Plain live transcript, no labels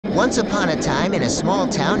Once upon a time in a small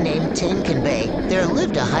town named Tinkin Bay, there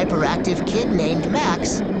lived a hyperactive kid named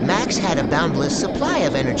Max. Max had a boundless supply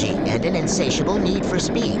of energy and an insatiable need for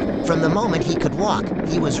speed. From the moment he could walk,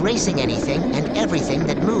 he was racing anything and everything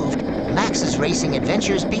that moved. Max's racing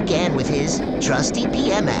adventures began with his trusty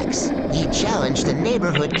BMX. He challenged the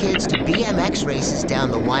neighborhood kids to BMX races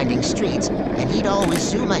down the winding streets, and he'd always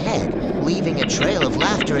zoom ahead, leaving a trail of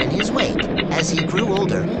laughter in his wake. As he grew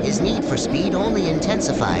older, his need for speed only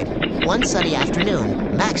intensified. One sunny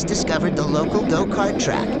afternoon, Max discovered the local go-kart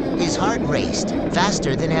track. His heart raced,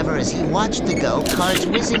 faster than ever as he watched the go-karts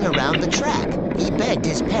whizzing around the track. He begged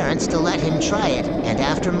his parents to let him try it, and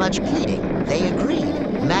after much pleading, they agreed.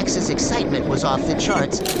 Max's excitement was off the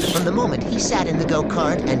charts. From the moment he sat in the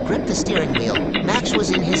go-kart and gripped the steering wheel, Max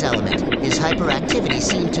was in his element. His hyperactivity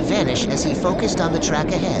seemed to vanish as he focused on the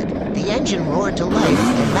track ahead. The engine roared to life,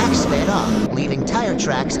 and Max sped off, leaving tire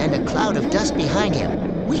tracks and a cloud of dust behind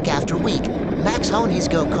him. Week after week, Max honed his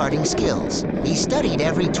go-karting skills. He studied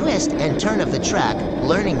every twist and turn of the track,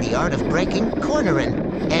 learning the art of braking,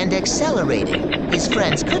 cornering, and accelerating. His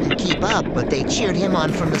friends couldn't keep up, but they cheered him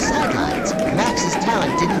on from the sidelines. Max's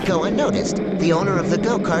talent didn't go unnoticed. The owner of the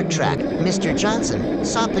go-kart track, Mr. Johnson,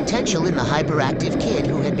 saw potential in the hyperactive kid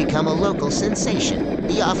who had become a local sensation.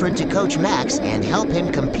 He offered to coach Max and help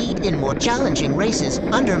him compete in more challenging races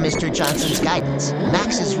under Mr. Johnson's guidance.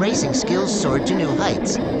 Max's racing skills soared to new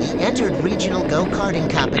heights. He entered regional go-karting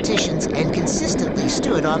competitions and consistently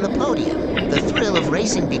stood on the podium. The thrill of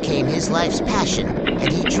racing became his life's passion,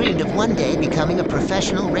 and he dreamed of one day becoming a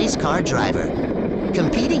professional race car driver,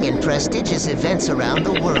 competing in prestigious events around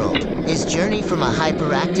the world. His journey from a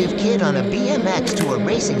hyperactive kid on a BMX to a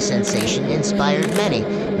racing sensation inspired many.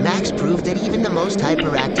 Max proved that even the most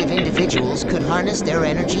hyperactive individuals could harness their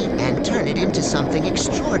energy and turn it into something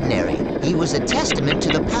extraordinary. He was a testament to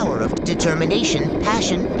the power of determination,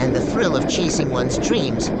 passion, and the thrill of chasing one's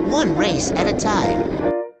dreams, one race at a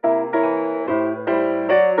time.